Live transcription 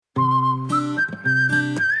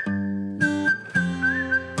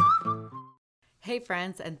Hey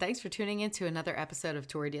friends, and thanks for tuning in to another episode of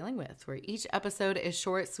Tori Dealing With, where each episode is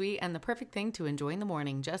short, sweet, and the perfect thing to enjoy in the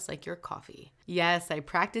morning, just like your coffee. Yes, I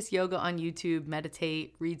practice yoga on YouTube,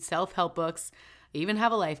 meditate, read self-help books, I even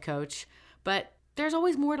have a life coach, but there's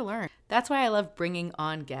always more to learn. That's why I love bringing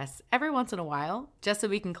on guests every once in a while, just so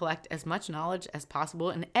we can collect as much knowledge as possible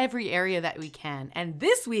in every area that we can. And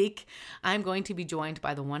this week, I'm going to be joined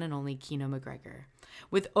by the one and only Kino McGregor.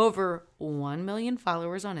 With over 1 million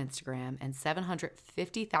followers on Instagram and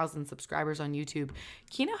 750,000 subscribers on YouTube,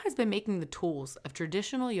 Kino has been making the tools of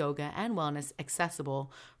traditional yoga and wellness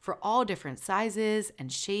accessible for all different sizes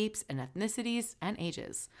and shapes and ethnicities and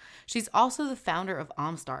ages. She's also the founder of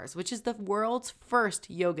OmStars, which is the world's first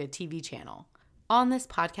yoga TV channel. On this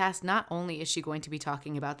podcast, not only is she going to be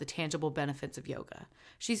talking about the tangible benefits of yoga,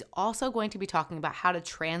 she's also going to be talking about how to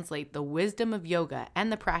translate the wisdom of yoga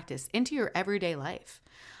and the practice into your everyday life.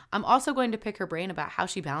 I'm also going to pick her brain about how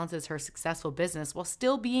she balances her successful business while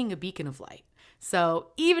still being a beacon of light. So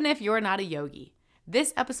even if you're not a yogi,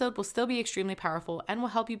 this episode will still be extremely powerful and will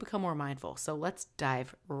help you become more mindful. So let's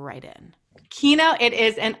dive right in. Kino, it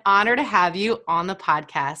is an honor to have you on the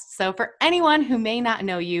podcast. So for anyone who may not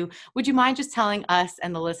know you, would you mind just telling us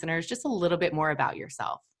and the listeners just a little bit more about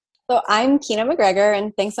yourself? So I'm Kino McGregor,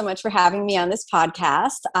 and thanks so much for having me on this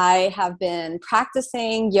podcast. I have been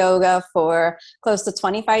practicing yoga for close to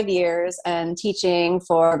 25 years and teaching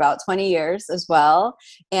for about 20 years as well.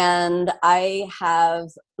 And I have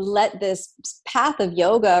let this path of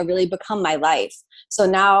yoga really become my life. So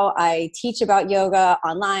now I teach about yoga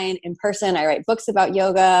online, in person. I write books about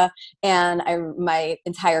yoga, and my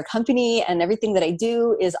entire company and everything that I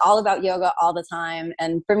do is all about yoga all the time.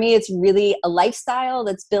 And for me, it's really a lifestyle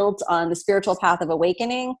that's built on the spiritual path of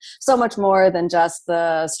awakening, so much more than just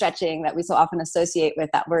the stretching that we so often associate with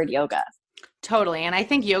that word yoga. Totally. And I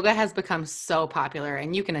think yoga has become so popular,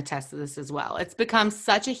 and you can attest to this as well. It's become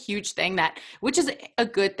such a huge thing which is a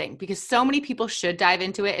good thing because so many people should dive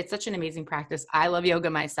into it. It's such an amazing practice. I love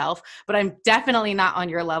yoga myself, but I'm definitely not on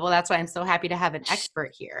your level. That's why I'm so happy to have an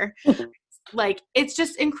expert here. It's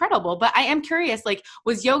just incredible. But I am curious,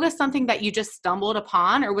 was yoga something that you just stumbled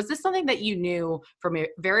upon, or was this something that you knew from a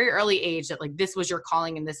very early age that this was your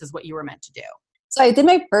calling and this is what you were meant to do? So I did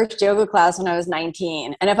my first yoga class when I was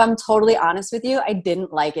 19. And if I'm totally honest with you, I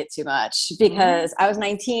didn't like it too much because I was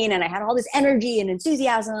 19 and I had all this energy and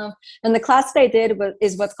enthusiasm. And the class that I did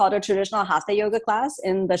is what's called a traditional Hatha yoga class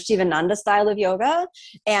in the Shivananda style of yoga.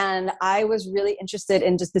 And I was really interested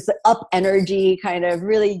in just this up energy, kind of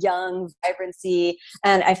really young vibrancy.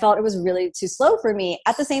 And I felt it was really too slow for me.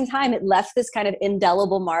 At the same time, it left this kind of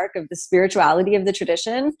indelible mark of the spirituality of the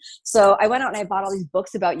tradition. So I went out and I bought all these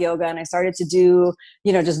books about yoga, and I started to do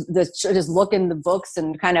just look in the books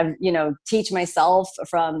and kind of, teach myself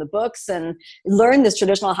from the books and learn this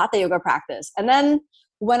traditional Hatha yoga practice. And then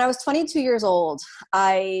when I was 22 years old,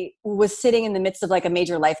 I was sitting in the midst of a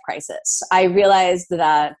major life crisis. I realized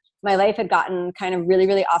that my life had gotten kind of really,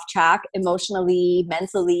 really off track emotionally,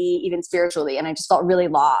 mentally, even spiritually. And I just felt really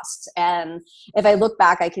lost. And if I look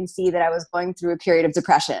back, I can see that I was going through a period of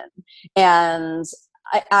depression. And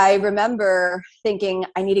I remember thinking,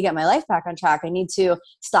 I need to get my life back on track. I need to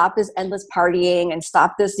stop this endless partying and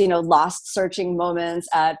stop this, lost searching moments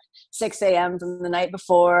at 6 a.m. from the night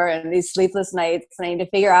before and these sleepless nights. And I need to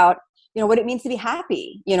figure out, what it means to be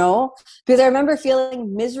happy, because I remember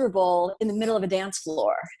feeling miserable in the middle of a dance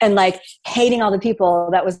floor and hating all the people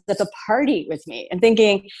that was at the party with me and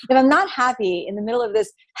thinking, if I'm not happy in the middle of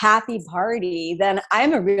this happy party, then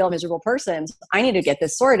I'm a real miserable person. So I need to get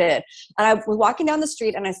this sorted. And I was walking down the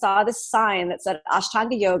street and I saw this sign that said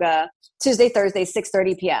Ashtanga Yoga, Tuesday, Thursday,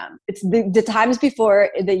 6:30 p.m. It's the times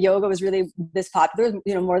before the yoga was really this popular,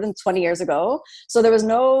 more than 20 years ago. So there was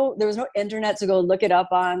no internet to go look it up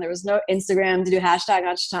on. There was no Instagram to do hashtag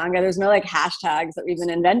Ashtanga. There's no hashtags that we've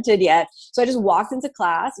been invented yet. So I just walked into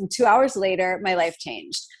class, and 2 hours later, my life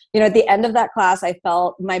changed. At the end of that class, I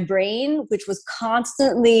felt my brain, which was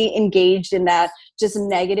constantly engaged in that just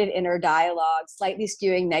negative inner dialogue, slightly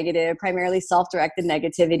skewing negative, primarily self-directed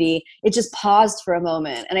negativity, it just paused for a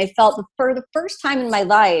moment. And I felt for the first time in my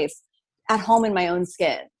life at home in my own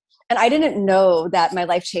skin. And I didn't know that my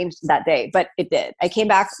life changed that day, but it did. I came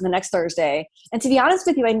back the next Thursday. And to be honest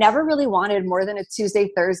with you, I never really wanted more than a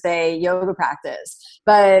Tuesday, Thursday yoga practice.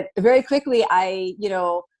 But very quickly, I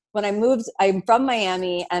when I moved, I'm from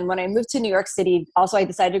Miami, and when I moved to New York City, also I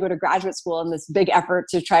decided to go to graduate school in this big effort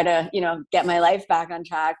to try to, get my life back on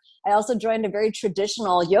track. I also joined a very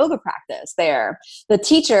traditional yoga practice there. The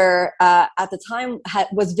teacher at the time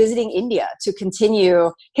was visiting India to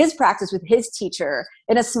continue his practice with his teacher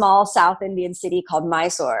in a small South Indian city called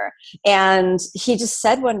Mysore. And he just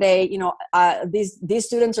said one day, these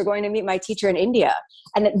students are going to meet my teacher in India.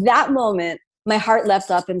 And at that moment, my heart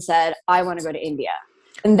leapt up and said, I want to go to India.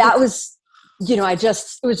 And that was, it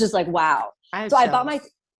was just like, wow. So I bought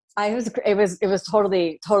it was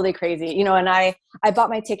totally, totally crazy, and I bought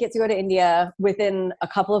my ticket to go to India within a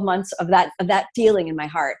couple of months of that feeling in my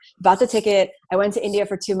heart. Bought the ticket. I went to India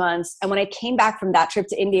for 2 months. And when I came back from that trip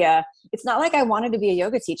to India, it's not like I wanted to be a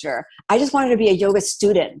yoga teacher. I just wanted to be a yoga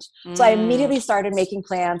student. So I immediately started making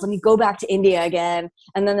plans. Let me go back to India again.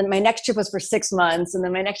 And then my next trip was for 6 months. And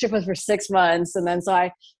then my next trip was for 6 months. And then so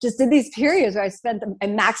I just did these periods where I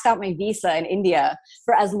maxed out my visa in India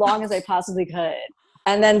for as long as I possibly could.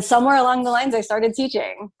 And then somewhere along the lines, I started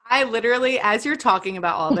teaching. I literally, as you're talking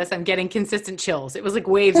about all this, I'm getting consistent chills. It was like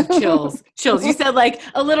waves of chills. You said like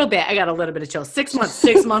a little bit. I got a little bit of chills. 6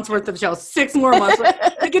 months worth of chills. 6 more months.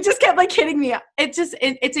 Like it just kept like hitting me.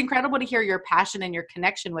 It's incredible to hear your passion and your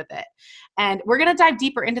connection with it. And we're going to dive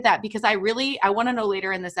deeper into that because I want to know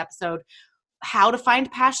later in this episode how to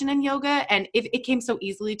find passion in yoga. And if it came so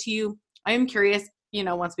easily to you, I am curious,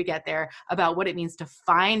 once we get there, about what it means to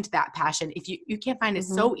find that passion. If you can't find it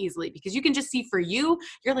so easily, because you can just see for you're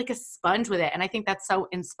like a sponge with it. And I think that's so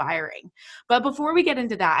inspiring. But before we get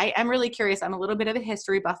into that, I'm really curious. I'm a little bit of a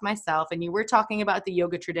history buff myself, and you were talking about the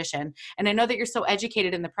yoga tradition. And I know that you're so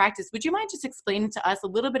educated in the practice. Would you mind just explaining to us a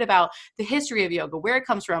little bit about the history of yoga, where it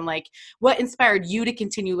comes from, like what inspired you to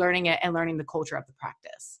continue learning it and learning the culture of the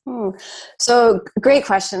practice? So great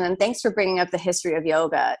question. And thanks for bringing up the history of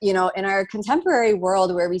yoga. In our contemporary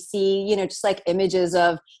world where we see, just like images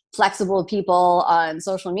of flexible people on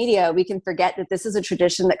social media, we can forget that this is a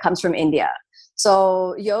tradition that comes from India.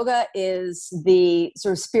 So yoga is the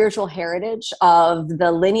sort of spiritual heritage of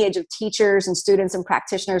the lineage of teachers and students and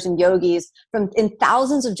practitioners and yogis in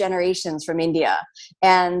thousands of generations from India.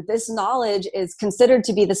 And this knowledge is considered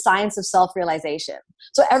to be the science of self-realization.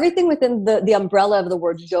 So everything within the umbrella of the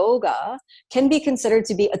word yoga can be considered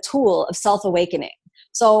to be a tool of self-awakening.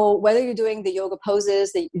 So whether you're doing the yoga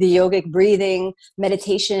poses, the yogic breathing,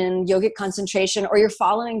 meditation, yogic concentration, or you're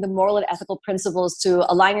following the moral and ethical principles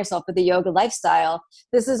to align yourself with the yoga lifestyle,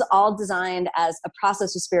 this is all designed as a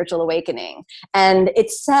process of spiritual awakening. And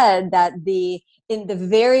it's said that in the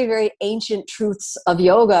very, very ancient truths of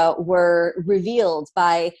yoga were revealed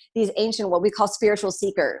by these ancient, what we call spiritual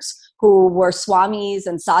seekers, who were swamis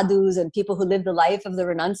and sadhus and people who lived the life of the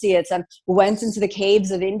renunciates and went into the caves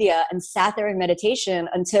of India and sat there in meditation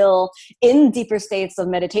until in deeper states of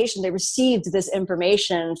meditation, they received this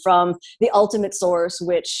information from the ultimate source,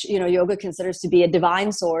 which, yoga considers to be a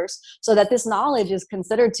divine source, so that this knowledge is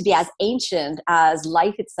considered to be as ancient as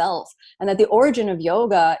life itself, and that the origin of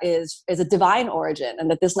yoga is a divine origin, and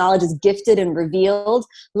that this knowledge is gifted and revealed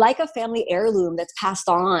like a family heirloom that's passed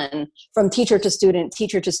on from teacher to student,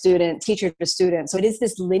 teacher to student, teacher to student. So it is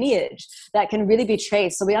this lineage that can really be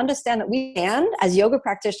traced. So we understand that we stand as yoga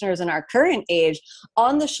practitioners in our current age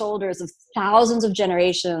on the shoulders of thousands of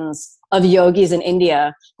generations of yogis in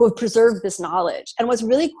India who have preserved this knowledge. And what's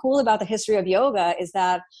really cool about the history of yoga is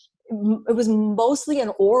that it was mostly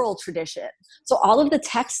an oral tradition. So all of the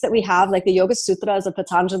texts that we have, like the Yoga Sutras of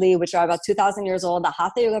Patanjali, which are about 2,000 years old, the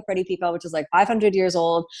Hatha Yoga Pradipika, which is like 500 years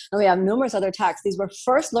old, and we have numerous other texts. These were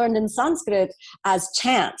first learned in Sanskrit as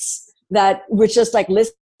chants that which just like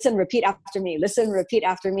listen, repeat after me, listen, repeat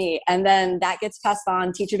after me. And then that gets passed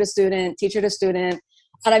on teacher to student, teacher to student.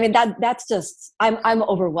 And I mean, that's just, I'm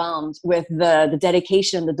overwhelmed with the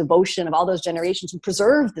dedication, the devotion of all those generations who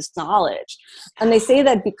preserve this knowledge. And they say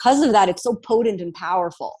that because of that, it's so potent and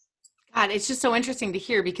powerful. God, it's just so interesting to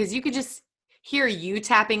hear, because you could just hear you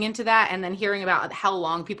tapping into that and then hearing about how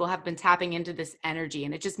long people have been tapping into this energy.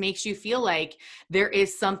 And it just makes you feel like there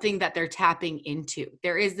is something that they're tapping into.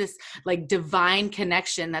 There is this like divine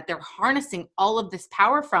connection that they're harnessing all of this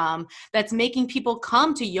power from, that's making people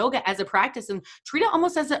come to yoga as a practice and treat it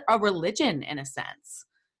almost as a religion in a sense.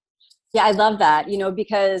 Yeah, I love that,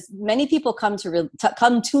 because many people come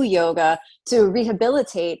to yoga to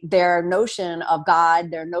rehabilitate their notion of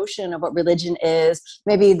God, their notion of what religion is.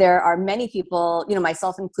 Maybe there are many people,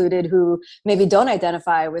 myself included, who maybe don't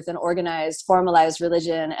identify with an organized, formalized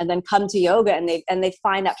religion, and then come to yoga and they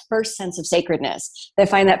find that first sense of sacredness. They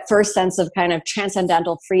find that first sense of kind of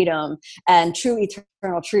transcendental freedom and true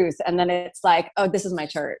eternal truth. And then it's like, oh, this is my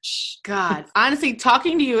church. God, honestly,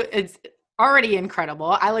 talking to you, already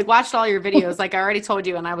incredible. I like watched all your videos. Like I already told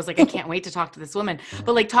you, and I was like, I can't wait to talk to this woman.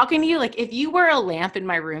 But like talking to you, like if you were a lamp in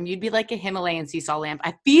my room, you'd be like a Himalayan sea salt lamp.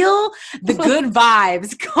 I feel the good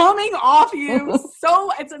vibes coming off you.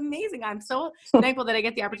 So it's amazing. I'm so thankful that I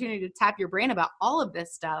get the opportunity to tap your brain about all of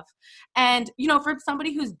this stuff. And, you know, for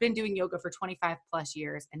somebody who's been doing yoga for 25 plus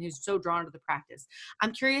years and who's so drawn to the practice,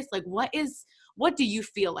 I'm curious, like, what do you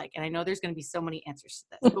feel like? And I know there's going to be so many answers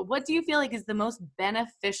to this, but what do you feel like is the most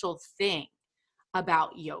beneficial thing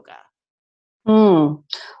about yoga?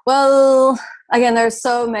 Well, again, there's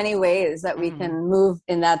so many ways that we can move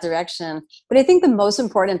in that direction. But I think the most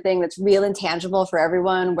important thing that's real and tangible for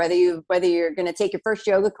everyone, whether you're going to take your first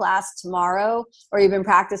yoga class tomorrow or you've been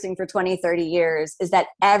practicing for 20, 30 years, is that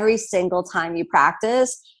every single time you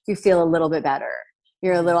practice, you feel a little bit better.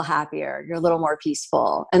 You're a little happier, you're a little more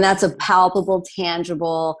peaceful. And that's a palpable,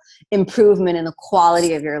 tangible improvement in the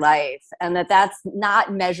quality of your life. And that's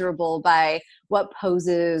not measurable by what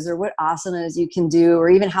poses or what asanas you can do, or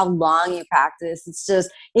even how long you practice. It's just,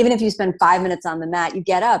 even if you spend 5 minutes on the mat, you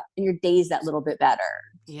get up and your day's that little bit better.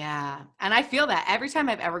 Yeah. And I feel that every time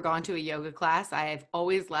I've ever gone to a yoga class, I've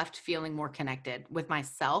always left feeling more connected with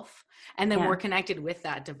myself and then more connected with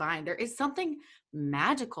that divine. There is something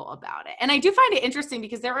magical about it. And I do find it interesting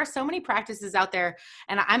because there are so many practices out there,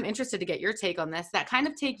 and I'm interested to get your take on this, that kind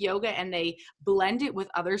of take yoga and they blend it with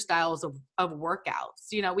other styles of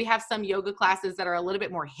workouts. You know, we have some yoga classes that are a little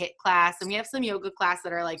bit more HIIT class, and we have some yoga class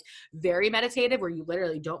that are like very meditative where you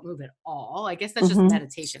literally don't move at all. I guess that's just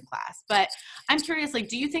meditation class. But I'm curious, like,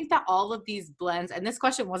 do you think that all of these blends, and this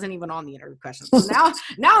question wasn't even on the interview question, so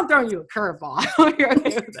now I'm throwing you a curveball. You're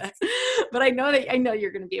okay with that. But I know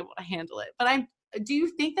you're going to be able to handle it. But do you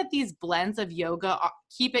think that these blends of yoga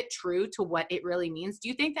keep it true to what it really means? Do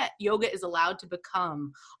you think that yoga is allowed to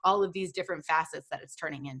become all of these different facets that it's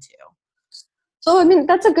turning into? So, I mean,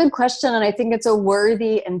 that's a good question. And I think it's a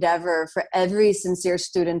worthy endeavor for every sincere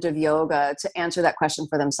student of yoga to answer that question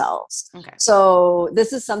for themselves. Okay. So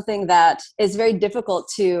this is something that is very difficult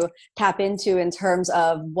to tap into in terms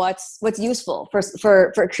of what's useful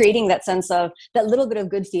for creating that sense of that little bit of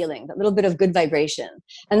good feeling, that little bit of good vibration.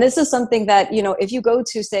 And this is something that, you know, if you go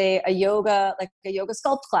to, say, a yoga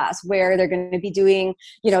sculpt class where they're going to be doing,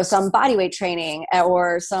 you know, some body weight training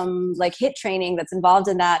or some like HIIT training that's involved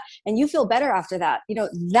in that, and you feel better after that, you know,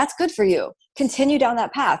 that's good for you. Continue down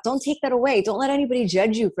that path. Don't take that away. Don't let anybody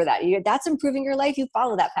judge you for that. That's improving your life. You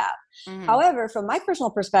follow that path. However, from my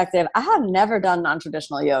personal perspective, I have never done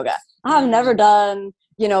non-traditional yoga. I have never done,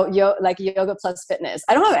 you know, like yoga plus fitness.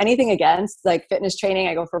 I don't have anything against like fitness training.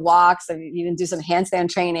 I go for walks. I even do some handstand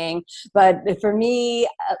training. But for me,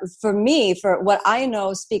 for what I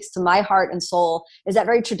know speaks to my heart and soul is that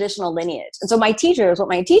very traditional lineage. And so what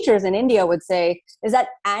my teachers in India would say is that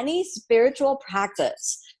any spiritual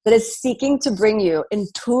practice that is seeking to bring you in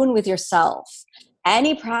tune with yourself,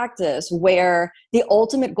 any practice where the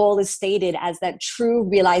ultimate goal is stated as that true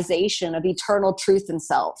realization of eternal truth in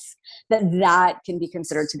self, that can be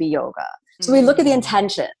considered to be yoga. So we look at the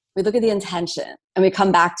intention, and we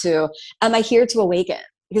come back to, am I here to awaken?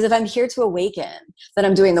 Because if I'm here to awaken, then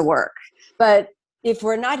I'm doing the work. But if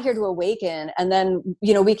we're not here to awaken, and then,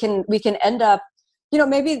 you know, we can end up, you know,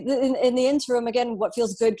 maybe in the interim, again, what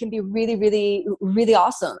feels good can be really, really, really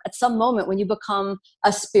awesome. At some moment when you become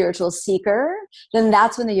a spiritual seeker, then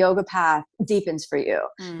that's when the yoga path deepens for you.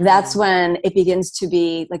 That's when it begins to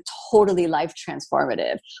be like totally life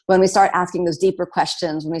transformative. When we start asking those deeper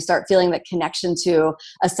questions, when we start feeling that connection to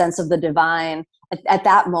a sense of the divine, at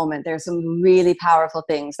that moment, there's some really powerful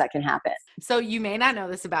things that can happen. So you may not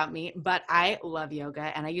know this about me, but I love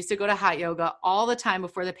yoga, and I used to go to hot yoga all the time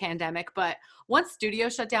before the pandemic. But once studio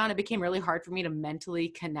shut down, it became really hard for me to mentally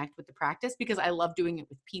connect with the practice because I love doing it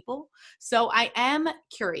with people. So I am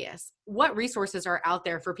curious, what resources are out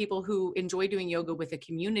there for people who enjoy doing yoga with a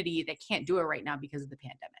community that can't do it right now because of the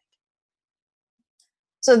pandemic?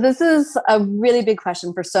 So this is a really big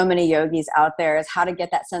question for so many yogis out there, is how to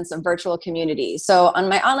get that sense of virtual community. So on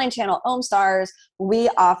my online channel, Om Stars, we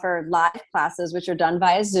offer live classes, which are done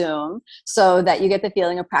via Zoom, so that you get the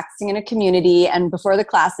feeling of practicing in a community. And before the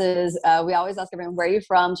classes, we always ask everyone, where are you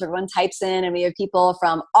from? So everyone types in, and we have people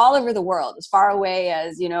from all over the world, as far away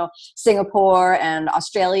as, you know, Singapore and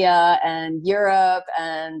Australia and Europe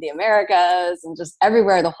and the Americas, and just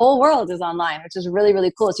everywhere. The whole world is online, which is really,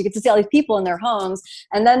 really cool. So you get to see all these people in their homes.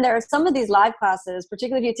 And then there are some of these live classes,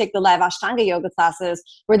 particularly if you take the live Ashtanga yoga classes,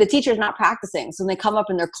 where the teacher is not practicing. So when they come up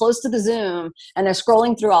and they're close to the Zoom and they're they're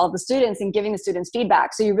scrolling through all of the students and giving the students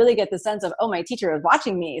feedback. So you really get the sense of, oh, my teacher is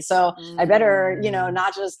watching me. So I better,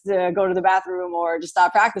 not just go to the bathroom or just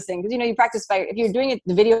stop practicing. Because, you practice if you're doing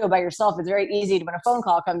the video by yourself, it's very easy when a phone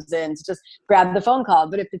call comes in to just grab the phone call.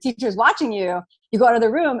 But if the teacher is watching you, you go out of the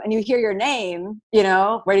room and you hear your name,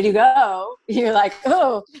 where did you go? You're like,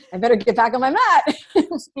 oh, I better get back on my mat,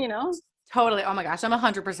 Totally. Oh my gosh, I'm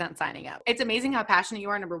 100% signing up. It's amazing how passionate you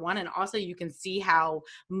are, number one. And also you can see how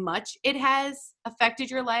much it has affected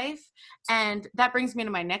your life. And that brings me to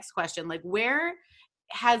my next question. Like, where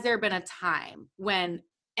has there been a time when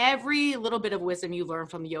every little bit of wisdom you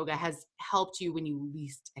learned from yoga has helped you when you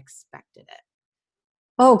least expected it?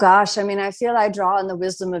 Oh gosh, I feel I draw on the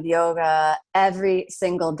wisdom of yoga every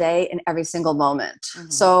single day in every single moment. Mm-hmm.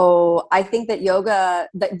 So I think that yoga,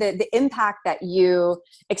 the impact that you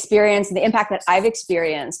experience and the impact that I've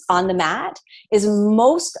experienced on the mat is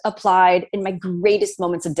most applied in my greatest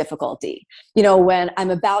moments of difficulty. When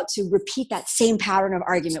I'm about to repeat that same pattern of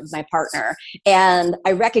argument with my partner and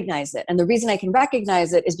I recognize it. And the reason I can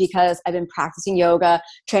recognize it is because I've been practicing yoga,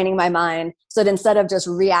 training my mind, so that instead of just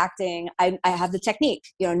reacting, I have the technique.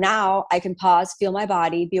 Now I can pause, feel my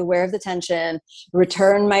body, be aware of the tension,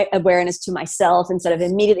 return my awareness to myself instead of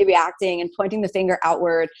immediately reacting and pointing the finger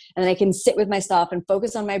outward. And then I can sit with myself and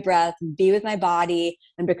focus on my breath, and be with my body,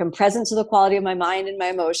 and become present to the quality of my mind and my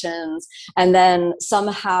emotions. And then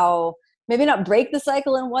somehow, maybe not break the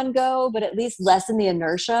cycle in one go, but at least lessen the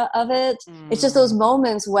inertia of it. It's just those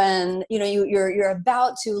moments when, you're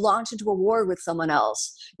about to launch into a war with someone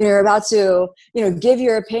else. You're about to, give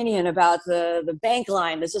your opinion about the bank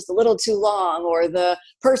line that's just a little too long, or the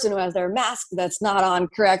person who has their mask that's not on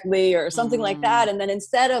correctly, or something like that. And then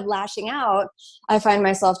instead of lashing out, I find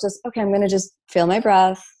myself just, okay, I'm going to just feel my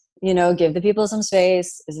breath, give the people some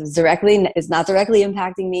space. It's not directly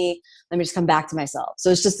impacting me. Let me just come back to myself.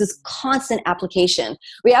 So it's just this constant application.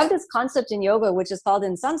 We have this concept in yoga, which is called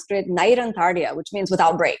in Sanskrit, Nairantarya, which means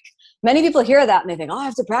without break. Many people hear that and they think, oh, I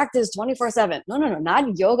have to practice 24/7. No,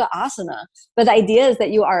 not yoga asana. But the idea is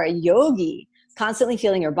that you are a yogi, constantly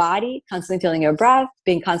feeling your body, constantly feeling your breath,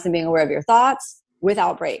 constantly being aware of your thoughts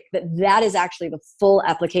without break. That is actually the full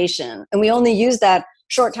application. And we only use that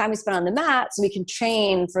short time we spend on the mat so we can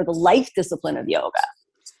train for the life discipline of yoga.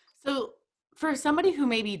 So for somebody who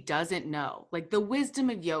maybe doesn't know, like the wisdom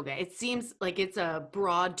of yoga, it seems like it's a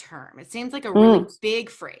broad term. It seems like a really big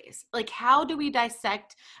phrase. Like, how do we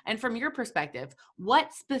dissect? And from your perspective,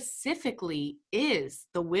 what specifically is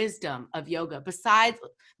the wisdom of yoga besides,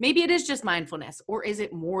 maybe it is just mindfulness, or is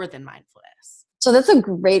it more than mindfulness? So that's a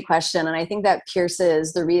great question. And I think that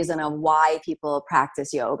pierces the reason of why people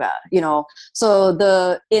practice yoga.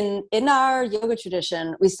 So in our yoga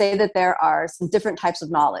tradition, we say that there are some different types of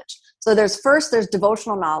knowledge. So there's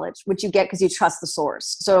devotional knowledge, which you get because you trust the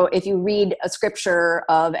source. So if you read a scripture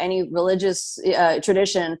of any religious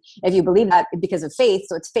tradition, if you believe that because of faith,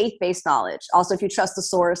 so it's faith-based knowledge. Also, if you trust the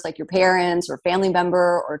source, like your parents or family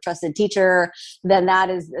member or trusted teacher, then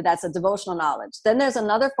that's a devotional knowledge. Then there's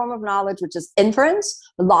another form of knowledge, which is inference,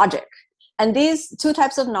 logic. And these two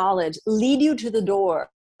types of knowledge lead you to the door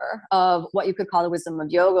of what you could call the wisdom of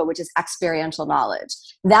yoga, which is experiential knowledge.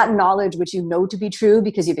 That knowledge which you know to be true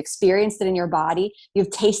because you've experienced it in your body, you've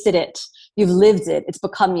tasted it, you've lived it, it's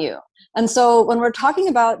become you. And so when we're talking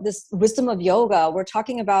about this wisdom of yoga, we're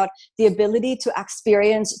talking about the ability to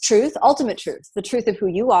experience truth, ultimate truth, the truth of who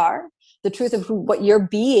you are, the truth of what your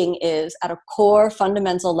being is at a core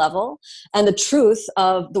fundamental level, and the truth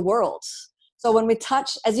of the world. So when we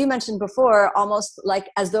touch, as you mentioned before, almost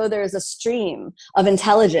like as though there is a stream of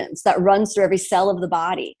intelligence that runs through every cell of the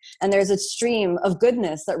body. And there's a stream of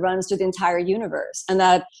goodness that runs through the entire universe. And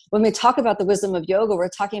that when we talk about the wisdom of yoga, we're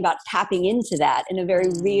talking about tapping into that in a very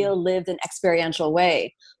real, lived, and experiential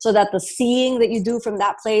way. So that the seeing that you do from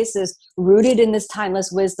that place is rooted in this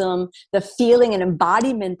timeless wisdom. The feeling and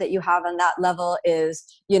embodiment that you have on that level is,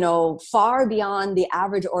 far beyond the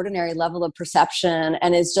average ordinary level of perception,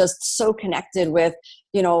 and is just so connected with,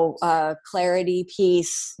 clarity,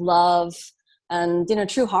 peace, love, and,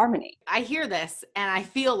 true harmony. I hear this and I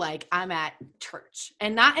feel like I'm at church,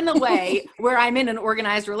 and not in the way where I'm in an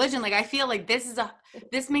organized religion. Like, I feel like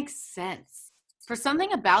this makes sense. For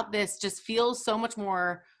something about this just feels so much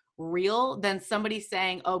more real than somebody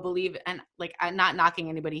saying, oh, believe, and like, I'm not knocking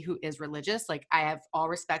anybody who is religious. Like, I have all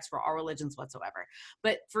respects for all religions whatsoever.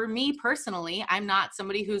 But for me personally, I'm not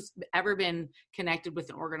somebody who's ever been connected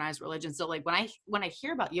with an organized religion. So like when I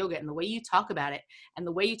hear about yoga and the way you talk about it and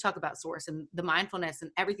the way you talk about source and the mindfulness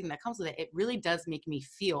and everything that comes with it, it really does make me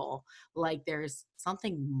feel like there's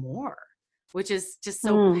something more. which is just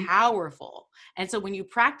so Mm. powerful. And so when you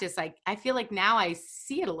practice, I feel like now I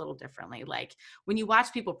see it a little differently. Like when you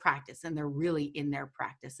watch people practice and they're really in their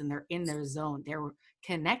practice and they're in their zone, they're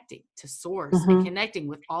connecting to source and Mm-hmm. connecting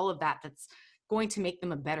with all of that that's going to make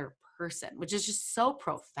them a better person, which is just so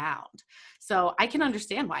profound. So I can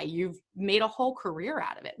understand why you've made a whole career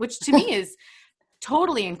out of it, which to me is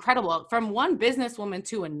totally incredible, from one businesswoman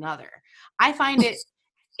to another. I find it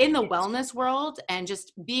in the wellness world, and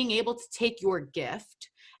just being able to take your gift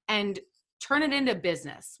and turn it into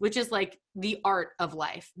business, which is like the art of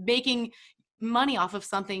life, making money off of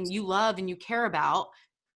something you love and you care about,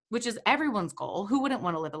 which is everyone's goal. Who wouldn't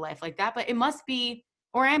want to live a life like that? But it must be,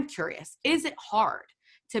 or I'm curious, is it hard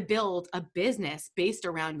to build a business based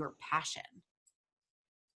around your passion?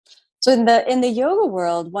 So in the yoga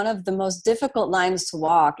world, one of the most difficult lines to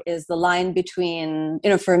walk is the line between,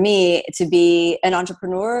 for me, to be an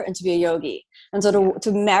entrepreneur and to be a yogi. And so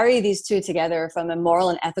to marry these two together from a moral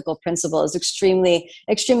and ethical principle is extremely,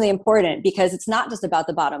 extremely important, because it's not just about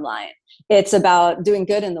the bottom line. It's about doing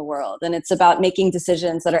good in the world, and it's about making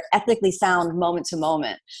decisions that are ethically sound moment to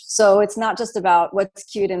moment. So it's not just about what's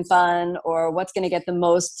cute and fun or what's going to get the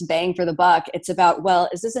most bang for the buck. It's about, well,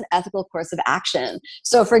 is this an ethical course of action?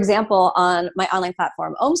 So for example, on my online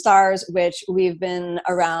platform, OmStars, which we've been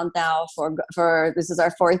around now for this is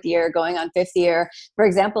our 4th year, going on 5th year. For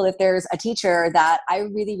example, if there's a teacher that I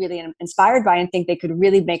really, really am inspired by and think they could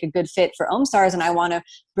really make a good fit for OmStars, and I want to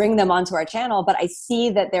bring them onto our channel, but I see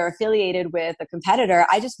that they're affiliated with a competitor,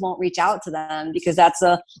 I just won't reach out to them, because that's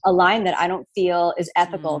a line that I don't feel is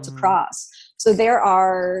ethical to cross. So there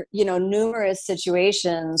are, numerous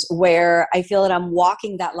situations where I feel that I'm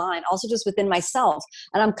walking that line, also just within myself,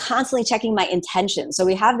 and I'm constantly checking my intention. So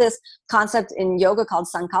we have this concept in yoga called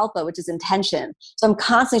sankalpa, which is intention. So I'm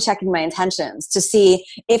constantly checking my intentions to see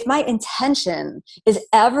if my intention is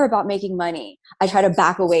ever about making money. I try to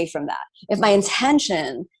back away from that. If my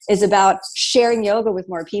intention is about sharing yoga with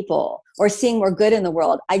more people or seeing more good in the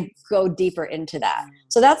world, I go deeper into that.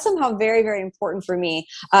 So that's somehow very, very important for me.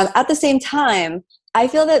 At the same time, I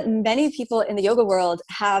feel that many people in the yoga world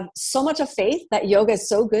have so much of faith that yoga is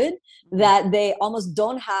so good that they almost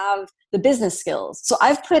don't have the business skills. So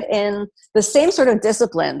I've put in the same sort of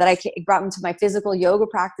discipline that I brought into my physical yoga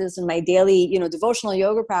practice and my daily, devotional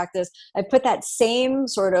yoga practice. I put that same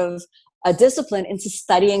sort of a discipline into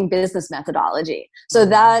studying business methodology. So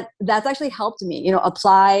that's actually helped me,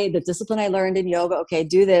 apply the discipline I learned in yoga. Okay,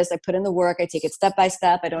 do this. I put in the work. I take it step by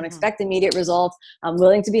step. I don't expect immediate results. I'm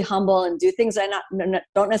willing to be humble and do things I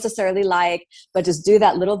don't necessarily like, but just do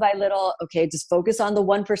that little by little. Okay, just focus on the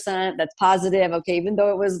 1% that's positive. Okay, even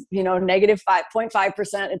though it was, negative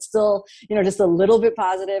 5.5%, it's still, just a little bit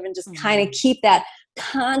positive, and just kind of keep that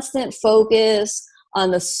constant focus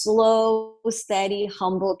on the slow, steady,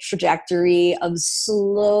 humble trajectory of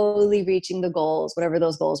slowly reaching the goals, whatever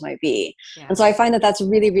those goals might be. Yeah. And so I find that that's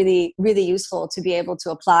really, really, really useful to be able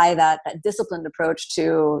to apply that disciplined approach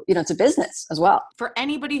to, to business as well. For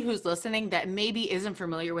anybody who's listening that maybe isn't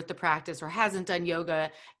familiar with the practice or hasn't done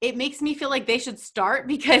yoga, it makes me feel like they should start,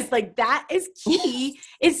 because like that is key.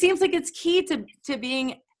 It seems like it's key to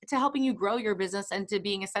helping you grow your business and to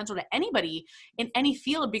being essential to anybody in any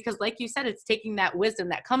field, because like you said, it's taking that wisdom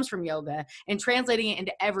that comes from yoga and translating it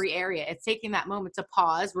into every area. It's taking that moment to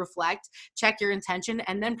pause, reflect, check your intention,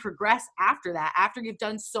 and then progress after that, after you've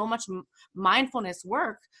done so much mindfulness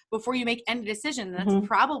work before you make any decision. And that's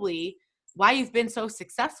probably why you've been so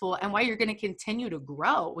successful and why you're going to continue to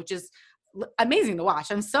grow, which is amazing to watch.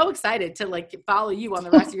 I'm so excited to like follow you on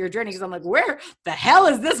the rest of your journey, because I'm like, where the hell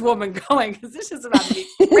is this woman going? Because this is about to be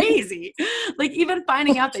crazy. Like even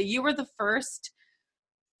finding out that you were the first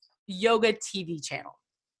yoga TV channel.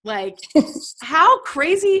 Like how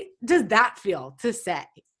crazy does that feel to say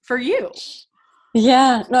for you?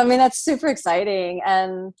 Yeah, no, I mean, that's super exciting.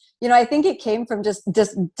 And, I think it came from just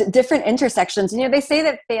different intersections. They say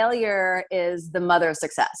that failure is the mother of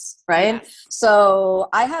success, right? Yes. So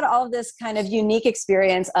I had all of this kind of unique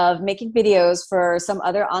experience of making videos for some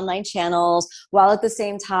other online channels, while at the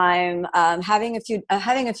same time having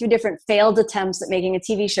a few different failed attempts at making a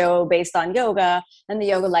TV show based on yoga and the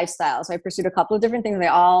yoga lifestyle. So I pursued a couple of different things. They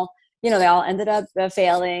all ended up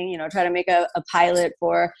failing, try to make a pilot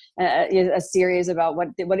for a series about what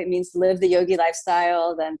it means to live the yogi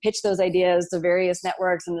lifestyle, then pitch those ideas to various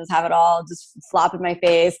networks and just have it all just flop in my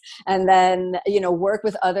face. And then, work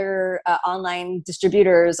with other online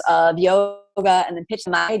distributors of yoga and then pitch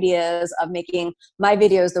my ideas of making my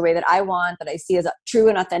videos the way that I want, that I see as true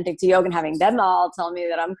and authentic to yoga, and having them all tell me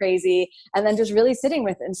that I'm crazy. And then just really sitting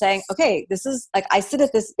with it and saying, okay, this is like, I sit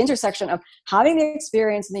at this intersection of having the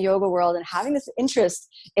experience in the yoga world and having this interest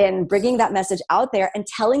in bringing that message out there and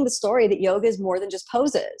telling the story that yoga is more than just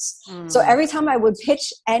poses. So every time I would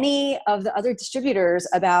pitch any of the other distributors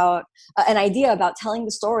about an idea about telling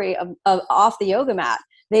the story of off the yoga mat,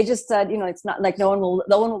 they just said, it's not like no one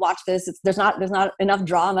will watch this. There's not enough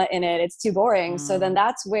drama in it. It's too boring. So then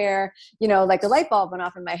that's where, like the light bulb went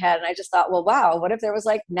off in my head. And I just thought, well, wow, what if there was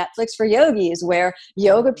like Netflix for yogis, where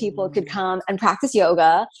yoga people could come and practice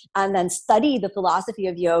yoga and then study the philosophy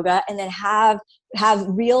of yoga and then have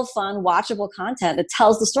real fun, watchable content that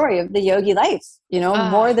tells the story of the yogi life,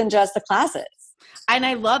 more than just the classes. And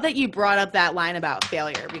I love that you brought up that line about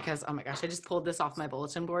failure, because, oh my gosh, I just pulled this off my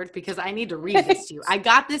bulletin board because I need to read this to you. I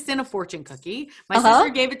got this in a fortune cookie. My sister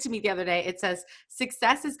gave it to me the other day. It says,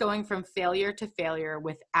 success is going from failure to failure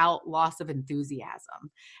without loss of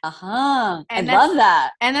enthusiasm. I love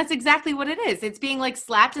that. And that's exactly what it is. It's being like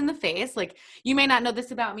slapped in the face. Like, you may not know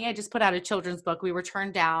this about me. I just put out a children's book. We were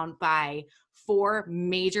turned down by 4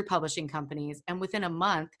 major publishing companies, and within a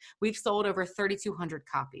month we've sold over 3,200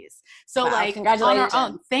 copies. So like on our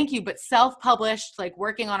own, thank you, but self-published, like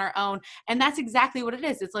working on our own. And that's exactly what it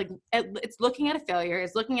is. It's like, it's looking at a failure.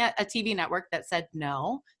 It's looking at a TV network that said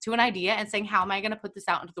no to an idea and saying, how am I going to put this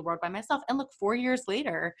out into the world by myself? And look, 4 years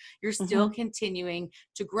later, you're still continuing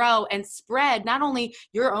to grow and spread not only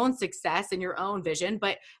your own success and your own vision,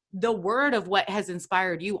 but the word of what has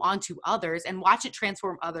inspired you onto others, and watch it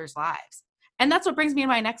transform others' lives. And that's what brings me to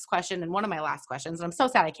my next question, and one of my last questions. And I'm so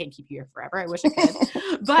sad I can't keep you here forever. I wish I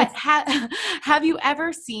could. But have you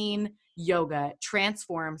ever seen yoga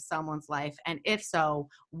transform someone's life? And if so,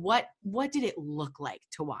 what did it look like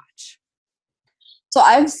to watch? So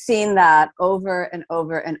I've seen that over and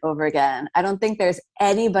over and over again. I don't think there's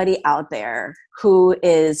anybody out there who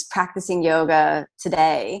is practicing yoga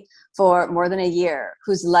today for more than a year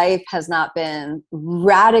whose life has not been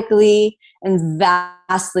radically and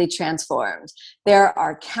vastly transformed. There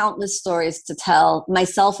are countless stories to tell,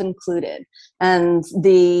 myself included. And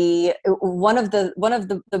one of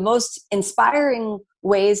the most inspiring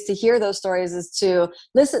ways to hear those stories is to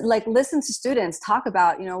listen to students talk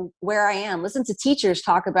about, where I am, listen to teachers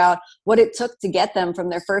talk about what it took to get them from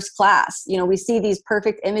their first class. We see these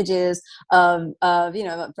perfect images of a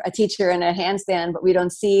teacher in a handstand, but we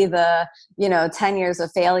don't see the 10 years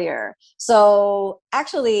of failure. So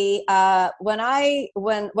actually, when I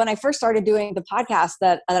first started doing the podcast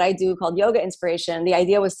that I do called Yoga Inspiration, the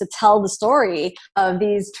idea was to tell the story of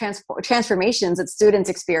these transformations that students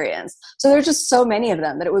experience. So there's just so many of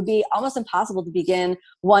them that it would be almost impossible to begin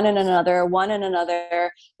one in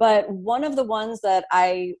another. But one of the ones that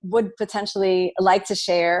I would potentially like to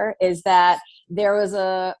share is that there was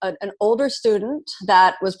an older student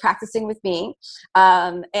that was practicing with me,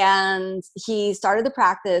 and he started the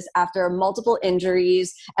practice after multiple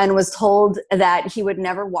injuries and was told that he would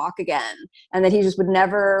never walk again and that he just would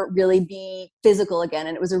never really be physical again.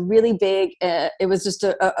 And it was a really big, it was just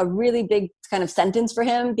a really big kind of sentence for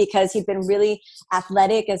him, because he'd been really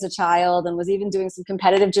athletic as a child and was even doing some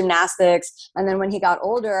competitive gymnastics. And then when he got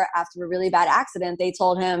older, after a really bad accident, they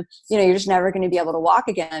told him, you're just never going to be able to walk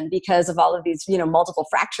again because of all of these, multiple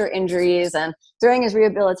fracture injuries. And during his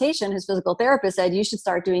rehabilitation, his physical therapist said, you should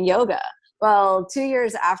start doing yoga. Well, 2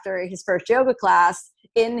 years after his first yoga class,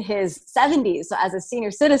 in his 70s, so as a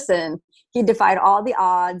senior citizen, he defied all the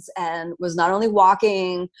odds and was not only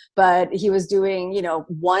walking, but he was doing,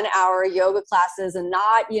 1 hour yoga classes, and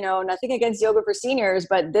not, nothing against yoga for seniors,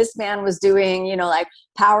 but this man was doing, like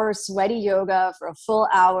power sweaty yoga for a full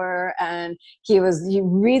hour. And he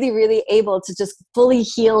really, really able to just fully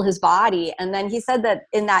heal his body. And then he said that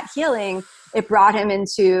in that healing, it brought him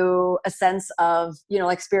into a sense of,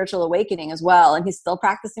 like spiritual awakening as well. And he's still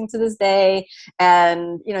practicing to this day,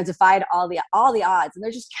 and, defied all the odds. And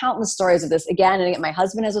there's just countless stories of this again and again. My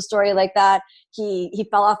husband has a story like that. He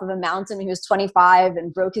fell off of a mountain when he was 25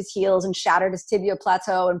 and broke his heels and shattered his tibia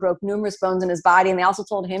plateau and broke numerous bones in his body. And they also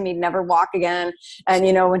told him he'd never walk again. And,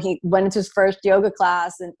 when he went into his first yoga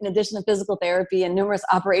class, and in addition to physical therapy and numerous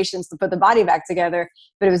operations to put the body back together,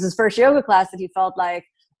 but it was his first yoga class that he felt like,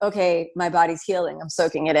 okay, my body's healing. I'm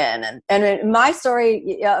soaking it in. And my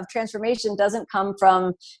story of transformation doesn't come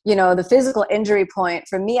from, the physical injury point.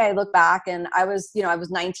 For me, I look back and I was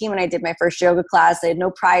 19 when I did my first yoga class. I had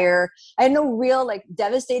no real like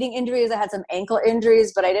devastating injuries. I had some ankle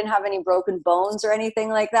injuries, but I didn't have any broken bones or anything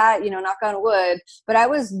like that, knock on wood. But I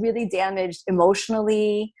was really damaged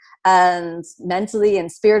emotionally and mentally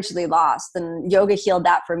and spiritually lost. And yoga healed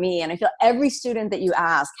that for me. And I feel every student that you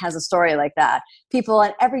ask has a story like that. People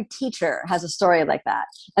and every teacher has a story like that.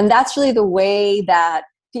 And that's really the way that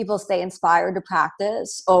people stay inspired to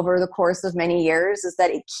practice over the course of many years, is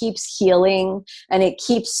that it keeps healing and it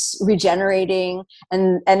keeps regenerating.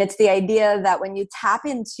 And it's the idea that when you tap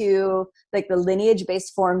into like the lineage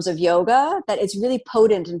based forms of yoga, that it's really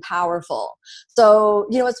potent and powerful. So,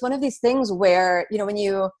 it's one of these things where, when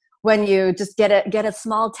you just get a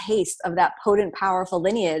small taste of that potent, powerful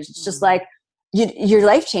lineage, it's just like, your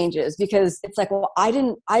life changes, because it's like, well, I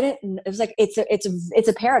didn't, it was like, it's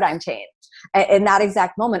a paradigm change. In that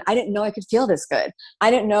exact moment, I didn't know I could feel this good. I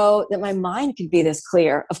didn't know that my mind could be this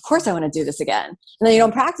clear. Of course I want to do this again. And then you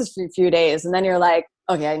don't practice for a few days. And then you're like,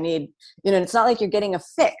 okay, I need, it's not like you're getting a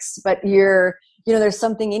fix, but there's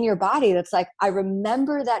something in your body that's like, I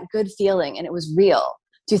remember that good feeling and it was real.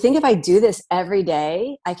 Do you think if I do this every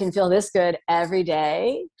day, I can feel this good every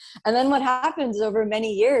day? And then what happens over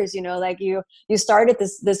many years, like you start at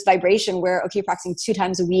this vibration where, okay, you're practicing 2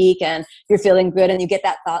 times a week and you're feeling good, and you get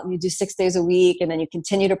that thought and you do 6 days a week, and then you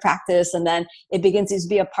continue to practice, and then it begins to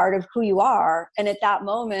be a part of who you are. And at that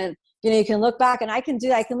moment, you can look back, and I can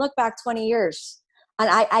look back 20 years. And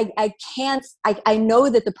I know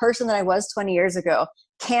that the person that I was 20 years ago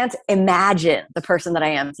can't imagine the person that I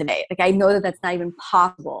am today. Like, I know that that's not even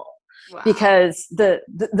possible. Wow. Because the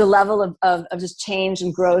level of just change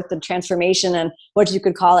and growth and transformation and what you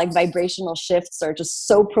could call like vibrational shifts are just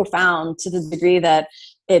so profound, to the degree that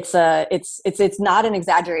it's not an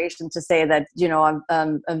exaggeration to say that,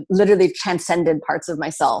 I've literally transcended parts of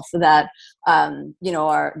myself that,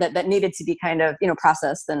 that needed to be kind of,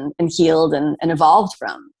 processed and healed and evolved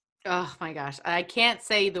from. Oh my gosh. I can't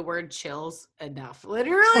say the word chills enough.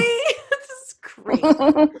 Literally. This is great.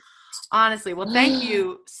 Honestly. Well, thank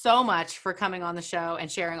you so much for coming on the show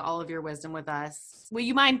and sharing all of your wisdom with us. Will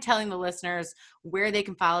you mind telling the listeners where they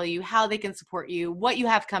can follow you, how they can support you, what you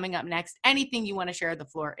have coming up next, anything you want to share? The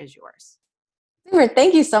floor is yours.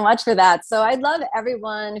 Thank you so much for that. So I'd love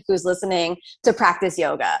everyone who's listening to practice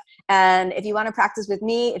yoga. And if you want to practice with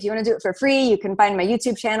me, if you want to do it for free, you can find my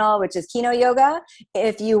YouTube channel, which is Kino Yoga.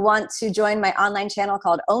 If you want to join my online channel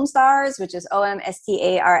called OmStars, which is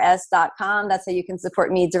OMSTARS.com, that's how you can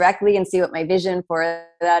support me directly and see what my vision for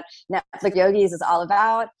that Netflix Yogis is all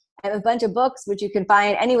about. I have a bunch of books, which you can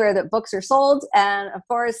find anywhere that books are sold. And of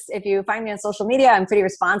course, if you find me on social media, I'm pretty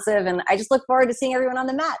responsive. And I just look forward to seeing everyone on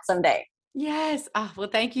the mat someday. Yes. Oh, well,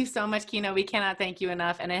 thank you so much, Kino. We cannot thank you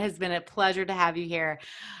enough. And it has been a pleasure to have you here.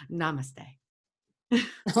 Namaste.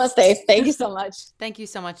 Namaste. Thank you so much. Thank you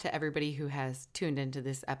so much to everybody who has tuned into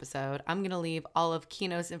this episode. I'm going to leave all of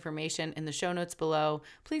Kino's information in the show notes below.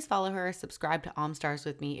 Please follow her, subscribe to OmStars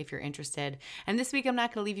with me if you're interested. And this week, I'm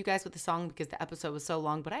not going to leave you guys with a song because the episode was so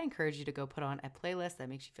long, but I encourage you to go put on a playlist that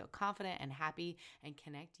makes you feel confident and happy and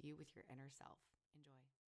connect you with your inner self. Enjoy.